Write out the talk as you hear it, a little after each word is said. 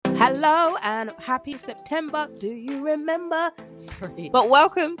Hello and happy September. Do you remember? Sorry. But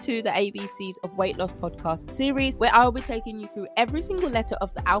welcome to the ABCs of Weight Loss podcast series, where I'll be taking you through every single letter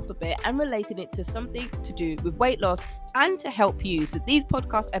of the alphabet and relating it to something to do with weight loss and to help you. So these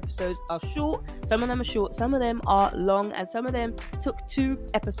podcast episodes are short. Some of them are short, some of them are long, and some of them took 2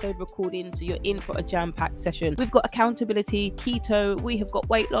 episode recordings. So you're in for a jam-packed session. We've got accountability, keto, we have got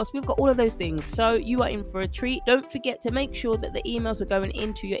weight loss, we've got all of those things. So you are in for a treat. Don't forget to make sure that the emails are going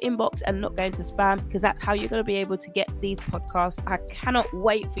into your inbox and not going to spam, because that's how you're going to be able to get these podcasts. I cannot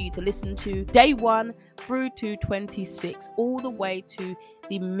wait for you to listen to day 1 through to 26, all the way to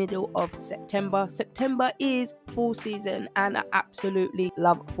the middle of September. September is fall season and I absolutely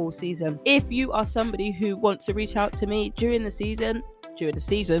love fall season. If you are somebody who wants to reach out to me during the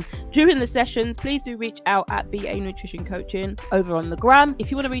sessions, please do reach out at VA Nutrition Coaching over on the gram.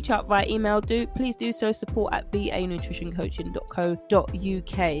 If you want to reach out via email, please do so, support at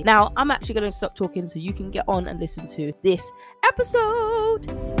vanutritioncoaching.co.uk. Now, I'm actually going to stop talking so you can get on and listen to this episode.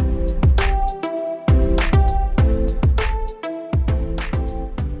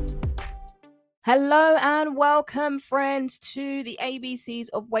 Hello and welcome, friends, to the ABCs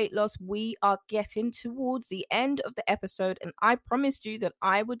of Weight Loss. We are getting towards the end of the episode, and I promised you that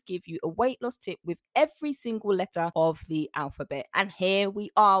I would give you a weight loss tip with every single letter of the alphabet. And here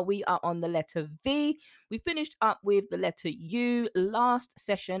we are on the letter V. We finished up with the letter U last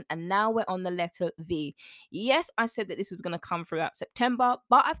session, and now we're on the letter V. Yes, I said that this was going to come throughout September,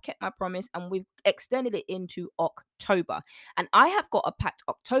 but I've kept my promise and we've extended it into October. And I have got a packed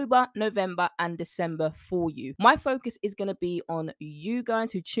October, November, and December for you. My focus is going to be on you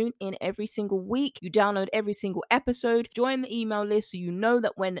guys who tune in every single week. You download every single episode, join the email list so you know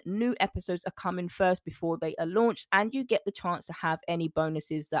that when new episodes are coming first before they are launched, and you get the chance to have any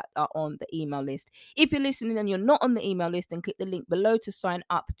bonuses that are on the email list. If you're listening and you're not on the email list, then click the link below to sign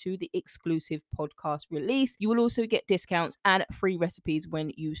up to the exclusive podcast release. You will also get discounts and free recipes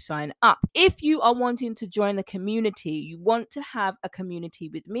when you sign up. If you are wanting to join the community, you want to have a community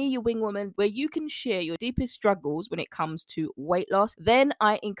with me, your wing woman, where you can share your deepest struggles when it comes to weight loss, then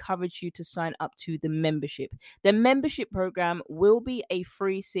I encourage you to sign up to the membership. The membership program will be a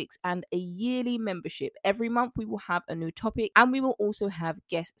free 6 and a yearly membership. Every month we will have a new topic, and we will also have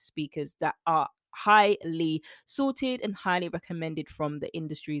guest speakers that are highly sorted and highly recommended from the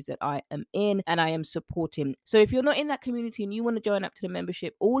industries that I am in and I am supporting. So if you're not in that community and you want to join up to the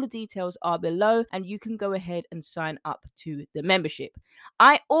membership, all the details are below and you can go ahead and sign up to the membership.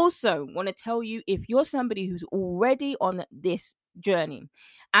 I also want to tell you, if you're somebody who's already on this journey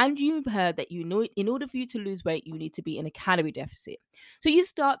and you've heard that you know in order for you to lose weight you need to be in a calorie deficit, so you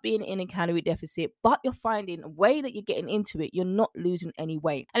start being in a calorie deficit, but you're finding a way that you're getting into it, you're not losing any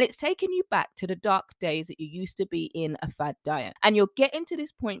weight, and it's taking you back to the dark days that you used to be in a fad diet, and you're getting to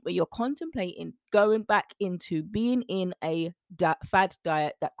this point where you're contemplating going back into being in a fad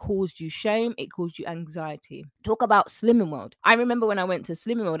diet that caused you shame, it caused you anxiety. Talk about Slimming World. I remember when I went to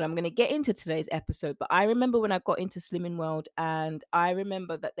Slimming World, I'm going to get into today's episode, but I remember when I got into Slimming World, and I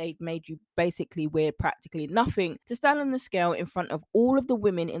remember that they made you basically wear practically nothing to stand on the scale in front of all of the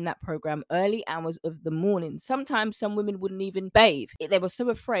women in that program early hours of the morning. Sometimes some women wouldn't even bathe. They were so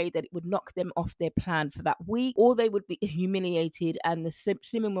afraid that it would knock them off their plan for that week, or they would be humiliated, and the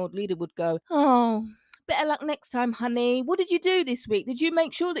Slimming World leader would go, "Oh, better luck next time, honey. What did you do this week? Did you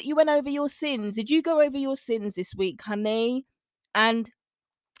make sure that you went over your sins? Did you go over your sins this week, honey?" And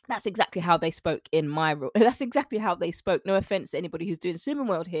that's exactly how they spoke in my room. That's exactly how they spoke. No offense to anybody who's doing Slimming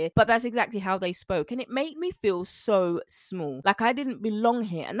World here, but that's exactly how they spoke. And it made me feel so small, like I didn't belong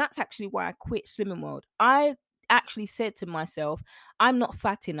here. And that's actually why I quit Slimming World. I actually said to myself, I'm not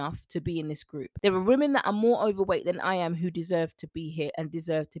fat enough to be in this group. There are women that are more overweight than I am who deserve to be here and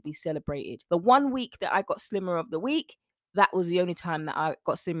deserve to be celebrated. The 1 week that I got Slimmer of the Week, that was the only time that I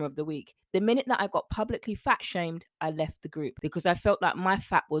got Slimmer of the Week. The minute that I got publicly fat shamed, I left the group because I felt like my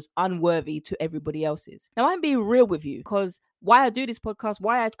fat was unworthy to everybody else's. Now, I'm being real with you, because why I do this podcast,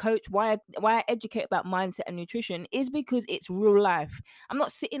 why I coach, why I educate about mindset and nutrition is because it's real life. I'm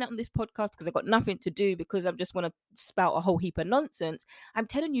not sitting on this podcast because I've got nothing to do, because I just want to spout a whole heap of nonsense. I'm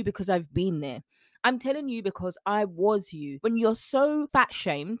telling you because I've been there. I'm telling you because I was you. When you're so fat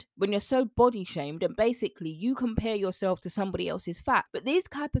shamed, when you're so body shamed, and basically you compare yourself to somebody else's fat, but these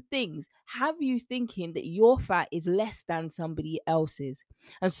type of things have you thinking that your fat is less than somebody else's.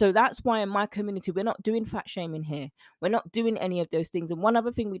 And so that's why in my community, we're not doing fat shaming here. We're not doing any of those things. And one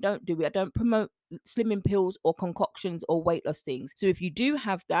other thing we don't do, I don't promote slimming pills or concoctions or weight loss things. So if you do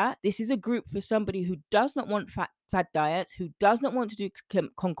have that, this is a group for somebody who does not want fad diets, who does not want to do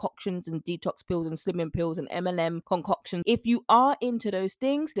concoctions and detox pills and slimming pills and MLM concoctions, if you are into those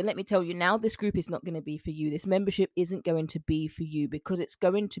things, then let me tell you now, this group is not going to be for you. This membership isn't going to be for you, because it's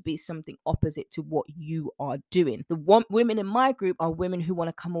going to be something opposite to what you are doing. The women in my group are women who want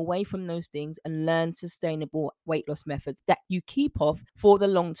to come away from those things and learn sustainable weight loss methods that you keep off for the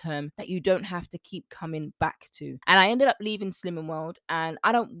long term, that you don't have to keep coming back to. And I ended up leaving Slimming World, and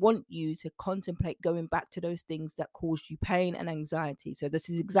I don't want you to contemplate going back to those things that caused you pain and anxiety. So this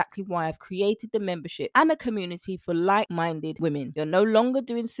is exactly why I've created the membership and a community for like-minded women. You're no longer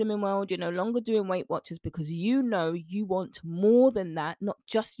doing Slimming World, you're no longer doing Weight Watchers, because you know you want more than that.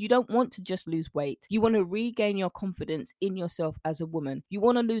 You don't want to just lose weight. You want to regain your confidence in yourself as a woman. You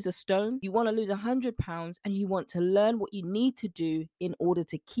want to lose a stone, you want to lose 100 pounds, and you want to learn what you need to do in order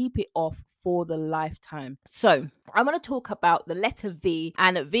to keep it off for the lifetime. So I want to talk about the letter V,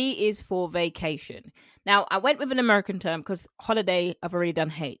 and V is for vacation. Now, I went with an American term because holiday I've already done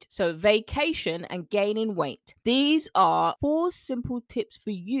hate. So vacation and gaining weight. These are 4 simple tips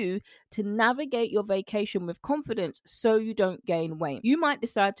for you to navigate your vacation with confidence so you don't gain weight. You might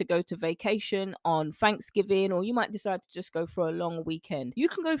decide to go to vacation on Thanksgiving, or you might decide to just go for a long weekend. You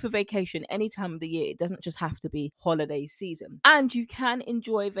can go for vacation any time of the year. It doesn't just have to be holiday season. And you can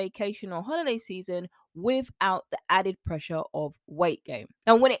enjoy vacation or holiday season without the added pressure of weight gain.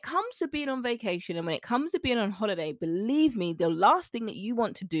 Now, when it comes to being on vacation and when it comes to being on holiday, believe me, the last thing that you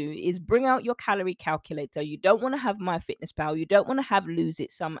want to do is bring out your calorie calculator. You don't want to have MyFitnessPal. You don't want to have Lose It,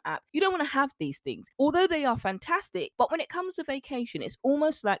 some app. You don't want to have these things, although they are fantastic. But when it comes to vacation, it's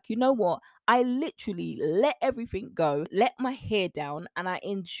almost like, you know what? I literally let everything go, let my hair down, and I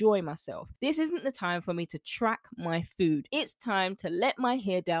enjoy myself. This isn't the time for me to track my food. It's time to let my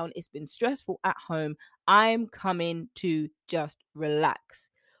hair down. It's been stressful at home. I'm coming to just relax.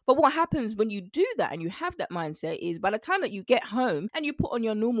 But what happens when you do that and you have that mindset is, by the time that you get home and you put on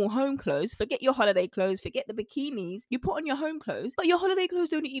your normal home clothes, forget your holiday clothes, forget the bikinis, you put on your home clothes, but your holiday clothes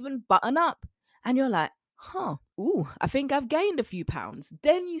don't even button up. And you're like, I think I've gained a few pounds.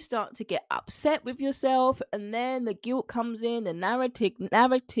 Then you start to get upset with yourself, and then the guilt comes in, the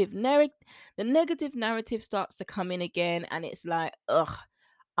negative narrative starts to come in again, and it's like,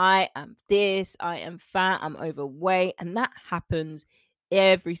 I am this, I am fat, I'm overweight, and that happens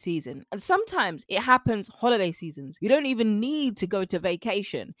every season. And sometimes it happens holiday seasons. You don't even need to go to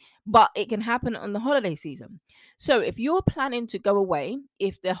vacation, but it can happen on the holiday season. So if you're planning to go away,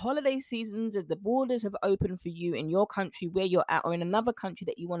 if the holiday seasons, if the borders have opened for you in your country where you're at, or in another country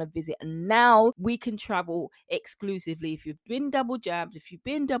that you want to visit, and now we can travel exclusively. If you've been double jabbed, if you've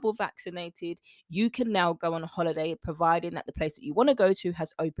been double vaccinated, you can now go on a holiday, providing that the place that you want to go to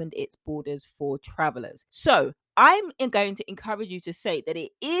has opened its borders for travelers. So I'm going to encourage you to say that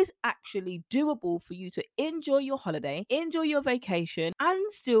it is actually doable for you to enjoy your holiday, enjoy your vacation,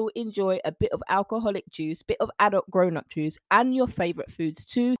 and still enjoy a bit of alcoholic juice, bit of adult grown-up juice, and your favorite foods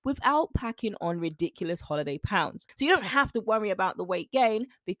too, without packing on ridiculous holiday pounds. So you don't have to worry about the weight gain,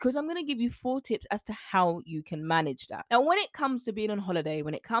 because I'm going to give you 4 tips as to how you can manage that. Now, when it comes to being on holiday,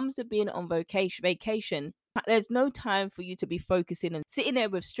 when it comes to being on vacation, there's no time for you to be focusing and sitting there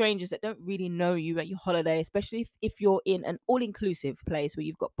with strangers that don't really know you at your holiday, especially if you're in an all-inclusive place where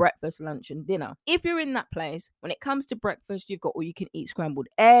you've got breakfast, lunch, and dinner. If you're in that place, when it comes to breakfast, you've got all you can eat scrambled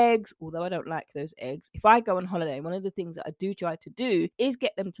eggs, although I don't like those eggs. If I go on holiday, one of the things that I do try to do is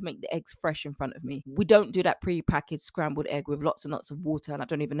get them to make the eggs fresh in front of me. We don't do that pre-packaged scrambled egg with lots and lots of water, and I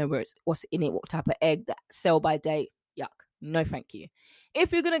don't even know what's in it, what type of egg, that sell by date. Yuck. No, thank you.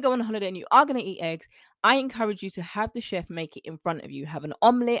 If you're going to go on holiday and you are going to eat eggs, I encourage you to have the chef make it in front of you. Have an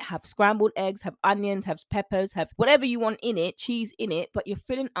omelette, have scrambled eggs, have onions, have peppers, have whatever you want in it, cheese in it, but you're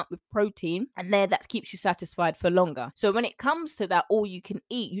filling up with protein, and that keeps you satisfied for longer. So when it comes to that all you can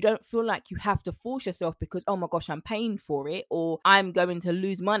eat, you don't feel like you have to force yourself because, oh my gosh, I'm paying for it, or I'm going to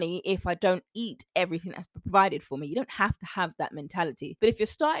lose money if I don't eat everything that's provided for me. You don't have to have that mentality. But if you're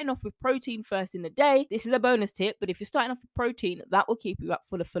starting off with protein first in the day, this is a bonus tip, but if you're starting off with protein, that will keep you up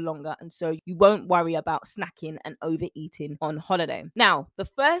fuller for longer, and so you won't worry about snacking and overeating on holiday. Now, the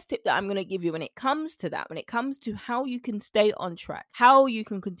first tip that I'm going to give you when it comes to that, when it comes to how you can stay on track, how you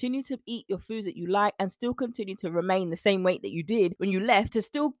can continue to eat your foods that you like and still continue to remain the same weight that you did when you left, to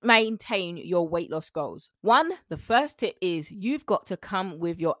still maintain your weight loss goals. The first tip is you've got to come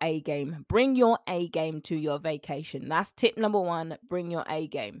with your A game. Bring your A game to your vacation. That's tip number 1, bring your A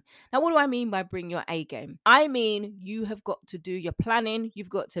game. Now, what do I mean by bring your A game? I mean, you have got to do your planning. You've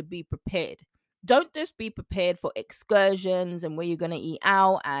got to be prepared. Don't just be prepared for excursions and where you're going to eat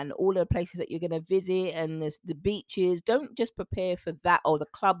out and all the places that you're going to visit and the beaches. Don't just prepare for that or the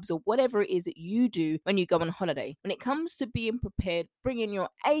clubs or whatever it is that you do when you go on holiday. When it comes to being prepared, bringing your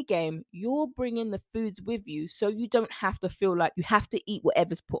A game, you're bringing the foods with you so you don't have to feel like you have to eat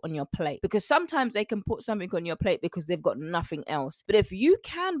whatever's put on your plate. Because sometimes they can put something on your plate because they've got nothing else. But if you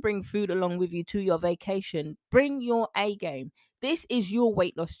can bring food along with you to your vacation, bring your A game. This is your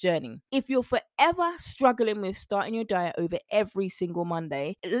weight loss journey. If you're forever struggling with starting your diet over every single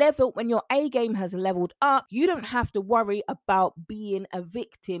Monday, when your A game has leveled up, you don't have to worry about being a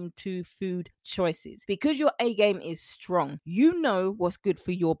victim to food choices because your A game is strong. You know what's good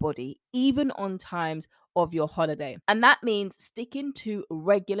for your body, even on times of your holiday. And that means sticking to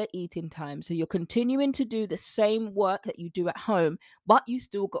regular eating time. So you're continuing to do the same work that you do at home, but you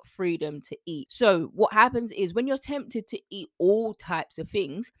still got freedom to eat. So what happens is when you're tempted to eat all types of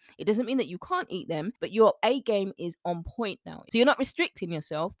things, it doesn't mean that you can't eat them, but your A game is on point now. So you're not restricting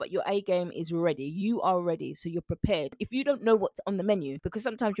yourself, but your A game is ready. You are ready. So you're prepared. If you don't know what's on the menu, because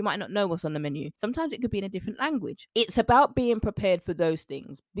sometimes you might not know what's on the menu, sometimes it could be in a different language. It's about being prepared for those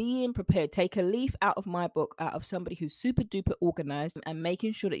things. Being prepared. Take a leaf out of my book, out of somebody who's super duper organized, and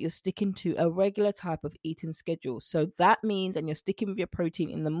making sure that you're sticking to a regular type of eating schedule. So that means, and you're sticking with your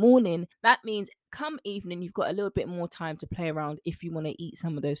protein in the morning, that means come evening, you've got a little bit more time to play around if you want to eat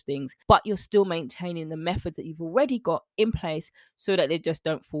some of those things, but you're still maintaining the methods that you've already got in place so that they just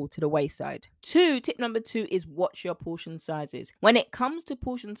don't fall to the wayside. Tip number 2 is watch your portion sizes. When it comes to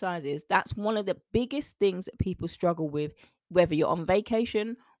portion sizes, that's one of the biggest things that people struggle with, whether you're on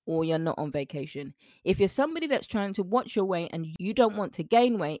vacation or you're not on vacation. If you're somebody that's trying to watch your weight and you don't want to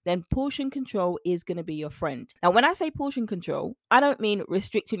gain weight, then portion control is going to be your friend. Now, when I say portion control, I don't mean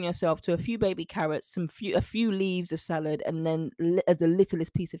restricting yourself to a few baby carrots, a few leaves of salad, and then as the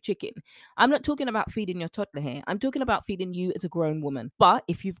littlest piece of chicken. I'm not talking about feeding your toddler here. I'm talking about feeding you as a grown woman. But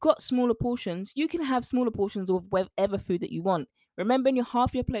if you've got smaller portions, you can have smaller portions of whatever food that you want. Remember,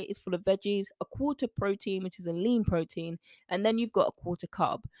 half your plate is full of veggies, a quarter protein, which is a lean protein, and then you've got a quarter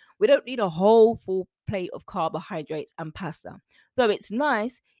carb. We don't need a whole full plate of carbohydrates and pasta. Though it's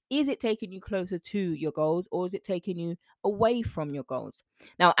nice, is it taking you closer to your goals or is it taking you away from your goals?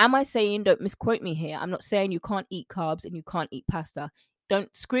 Now, am I saying, don't misquote me here, I'm not saying you can't eat carbs and you can't eat pasta.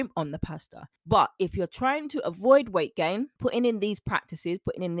 Don't scrimp on the pasta. But if you're trying to avoid weight gain, putting in these practices,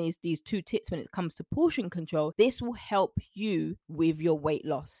 putting in these 2 tips when it comes to portion control, this will help you with your weight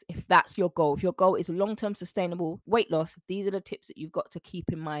loss. If that's your goal, if your goal is long-term sustainable weight loss, these are the tips that you've got to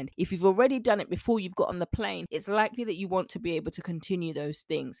keep in mind. If you've already done it before you've got on the plane, it's likely that you want to be able to continue those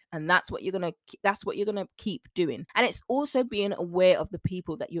things. And that's what you're going to keep doing. And it's also being aware of the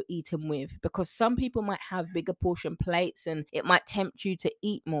people that you're eating with, because some people might have bigger portion plates and it might tempt you to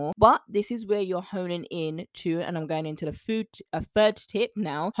eat more, but this is where you're honing in to, and I'm going into a third tip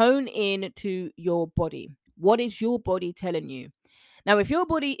now, hone in to your body. What is your body telling you? Now, if your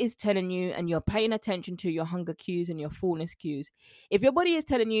body is telling you and you're paying attention to your hunger cues and your fullness cues, if your body is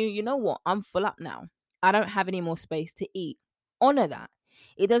telling you, you know what, I'm full up now, I don't have any more space to eat, honor that.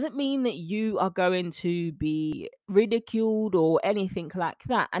 It doesn't mean that you are going to be ridiculed or anything like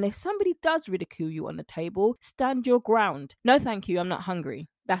that. And if somebody does ridicule you on the table, stand your ground. No, thank you, I'm not hungry.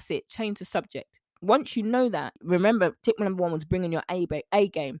 That's it. Change the subject. Once you know that, remember, tip number 1 was bringing your A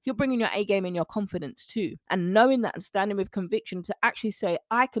game. You're bringing your A game in your confidence too. And knowing that and standing with conviction to actually say,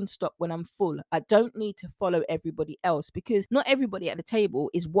 I can stop when I'm full. I don't need to follow everybody else, because not everybody at the table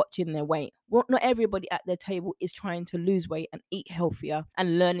is watching their weight. Well, not everybody at their table is trying to lose weight and eat healthier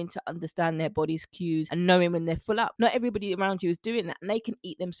and learning to understand their body's cues and knowing when they're full up. Not everybody around you is doing that, and they can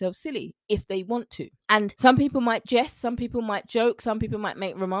eat themselves silly if they want to. And some people might jest, some people might joke, some people might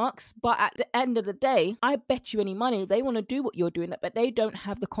make remarks, but at the end of the day, I bet you any money they want to do what you're doing, but they don't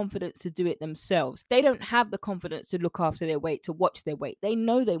have the confidence to do it themselves. They don't have the confidence to look after their weight, to watch their weight. They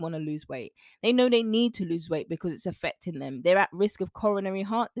know they want to lose weight. They know they need to lose weight because it's affecting them. They're at risk of coronary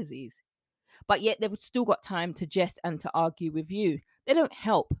heart disease. But yet they've still got time to jest and to argue with you. They don't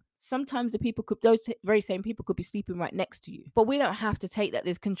help. Sometimes those very same people could be sleeping right next to you. But we don't have to take that.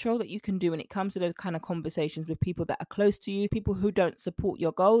 There's control that you can do when it comes to those kind of conversations with people that are close to you, people who don't support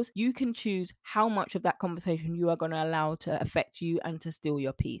your goals. You can choose how much of that conversation you are going to allow to affect you and to steal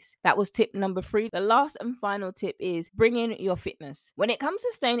your peace. That was tip number 3. The last and final tip is bring in your fitness. When it comes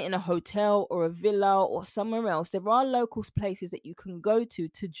to staying in a hotel or a villa or somewhere else, there are local places that you can go to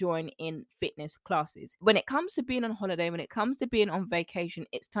join in fitness classes. When it comes to being on holiday, when it comes to being on vacation,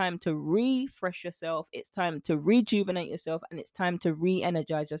 it's time time to refresh yourself, it's time to rejuvenate yourself, and it's time to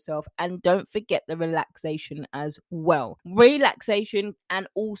re-energize yourself. And don't forget the relaxation as well. Relaxation and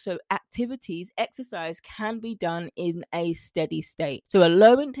also activities, exercise can be done in a steady state. So a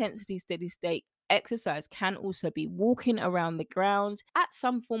low intensity steady state exercise can also be walking around the grounds at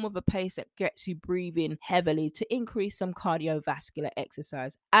some form of a pace that gets you breathing heavily to increase some cardiovascular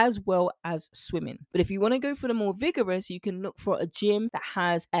exercise, as well as swimming. But if you want to go for the more vigorous, you can look for a gym that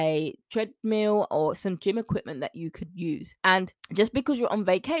has a treadmill or some gym equipment that you could use. And just because you're on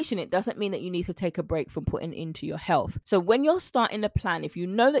vacation, it doesn't mean that you need to take a break from putting into your health. So when you're starting to plan, if you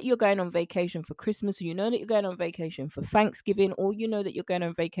know that you're going on vacation for Christmas, or you know that you're going on vacation for Thanksgiving, or you know that you're going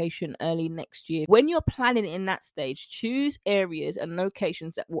on vacation early next year, when you're planning in that stage, choose areas and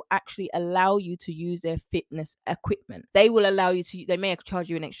locations that will actually allow you to use their fitness equipment. They will allow you to, they may charge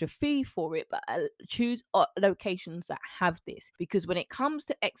you an extra fee for it, but choose locations that have this. Because when it comes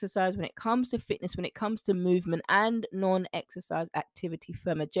to exercise, when it comes to fitness, when it comes to movement and non-exercise activity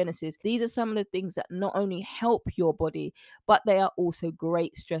thermogenesis, these are some of the things that not only help your body, but they are also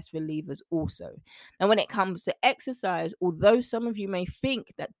great stress relievers also. And when it comes to exercise, although some of you may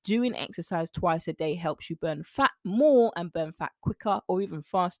think that doing exercise twice a day helps you burn fat more and burn fat quicker or even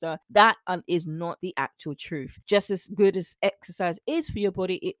faster, that is not the actual truth. Just as good as exercise is for your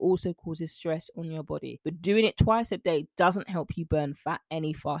body, it also causes stress on your body. But doing it twice a day doesn't help you burn fat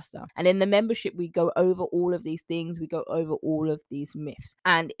any faster. And in the membership, we go over all of these things. We go over all of these myths,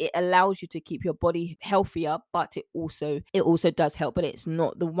 and it allows you to keep your body healthier, but it also does help, but it's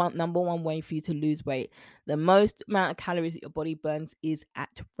not the number one way for you to lose weight. The most amount of calories that your body burns is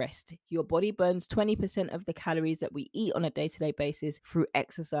at rest. Your body burns 20% of the calories that we eat on a day-to-day basis through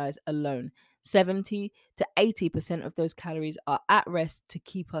exercise alone. 70 to 80% of those calories are at rest to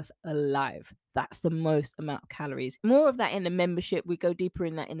keep us alive. That's the most amount of calories. More of that in the membership. We go deeper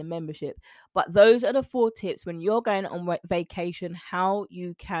in that in the membership. But those are the 4 tips when you're going on vacation,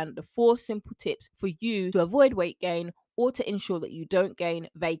 the 4 simple tips for you to avoid weight gain or to ensure that you don't gain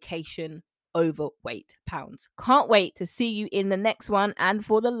vacation overweight pounds. Can't wait to see you in the next one and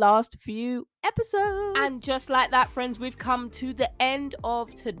for the last few episodes. And just like that, friends, we've come to the end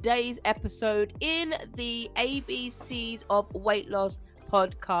of today's episode in the ABCs of Weight Loss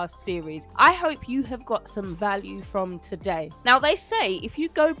podcast series. I hope you have got some value from today. Now, they say if you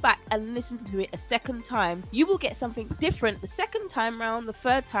go back and listen to it a second time, you will get something different the second time round, the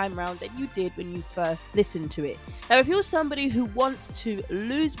third time round than you did when you first listened to it. Now, if you're somebody who wants to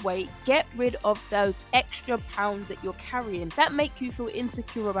lose weight, get rid of those extra pounds that you're carrying that make you feel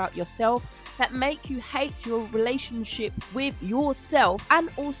insecure about yourself, that make you hate your relationship with yourself, and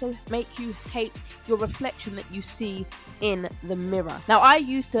also make you hate your reflection that you see in the mirror. Now, I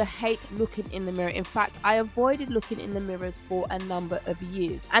used to hate looking in the mirror. In fact, I avoided looking in the mirrors for a number of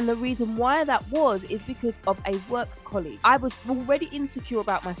years. And the reason why that was is because of a work colleague. I was already insecure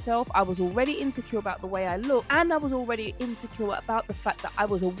about myself. I was already insecure about the way I look. And I was already insecure about the fact that I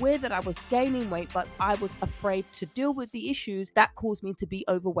was aware that I was gaining weight, but I was afraid to deal with the issues that caused me to be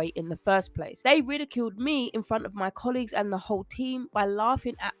overweight in the first place. They ridiculed me in front of my colleagues and the whole team by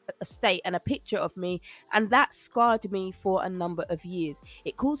laughing at a state and a picture of me. And that scarred me for a number of years.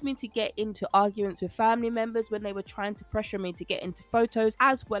 It caused me to get into arguments with family members when they were trying to pressure me to get into photos,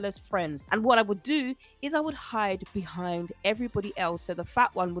 as well as friends. And what I would do is I would hide behind everybody else so the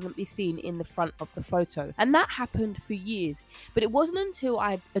fat one wouldn't be seen in the front of the photo. And that happened for years. But it wasn't until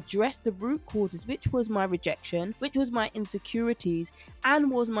I addressed the root causes, which was my rejection, which was my insecurities,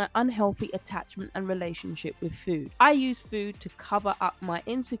 and was my unhealthy attachment and relationship with food. I used food to cover up my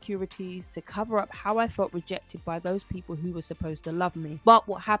insecurities, to cover up how I felt rejected by those people who were supposed to love me. But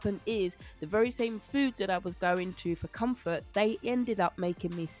what happened is the very same foods that I was going to for comfort, they ended up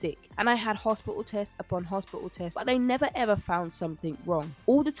making me sick. And I had hospital tests upon hospital tests, but they never ever found something wrong.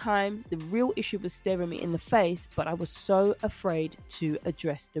 All the time, the real issue was staring me in the face, but I was so afraid to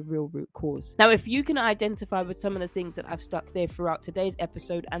address the real root cause. Now, if you can identify with some of the things that I've stuck there throughout today's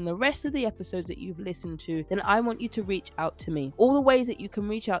episode and the rest of the episodes that you've listened to, then I want you to reach out to me. All the ways that you can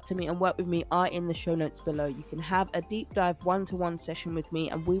reach out to me and work with me are in the show notes below. You can have a deep dive one-to-one session with me,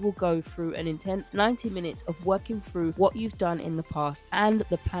 and we will go through an intense 90 minutes of working through what you've done in the past and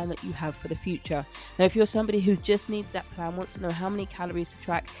the plan that you have for the future. Now, if you're somebody who just needs that plan, wants to know how many calories to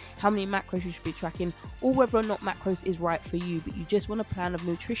track, how many macros you should be tracking, or whether or not macros is right for you, but you just want a plan of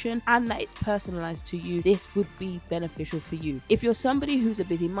nutrition and that it's personalized to you, this would be beneficial for you. If you're somebody who's a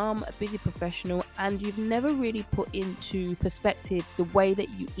busy mom, a busy professional, and you've never really put into perspective the way that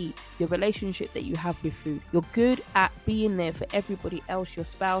you eat, your relationship that you have with food, your good at being there for everybody else, your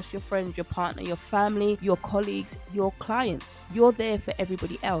spouse, your friends, your partner, your family, your colleagues, your clients. You're there for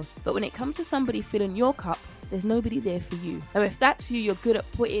everybody else. But when it comes to somebody filling your cup, there's nobody there for you. Now, if that's you, you're good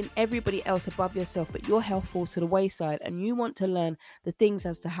at putting everybody else above yourself, but your health falls to the wayside and you want to learn the things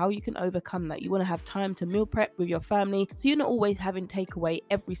as to how you can overcome that. You want to have time to meal prep with your family, so you're not always having takeaway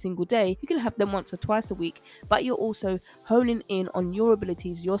every single day. You can have them once or twice a week, but you're also honing in on your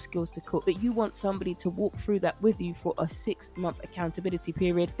abilities, your skills to cook, but you want somebody to walk through that with you for a 6-month accountability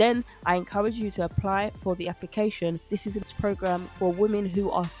period. Then I encourage you to apply for the application. This is a program for women who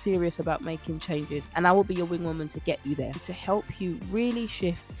are serious about making changes, and I will be your wing woman to get you there, to help you really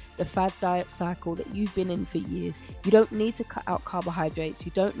shift the fad diet cycle that you've been in for years. You don't need to cut out carbohydrates.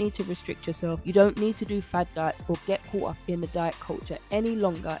 You don't need to restrict yourself. You don't need to do fad diets or get caught up in the diet culture any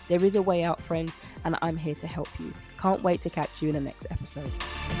longer. There is a way out, friends, and I'm here to help you. Can't wait to catch you in the next episode.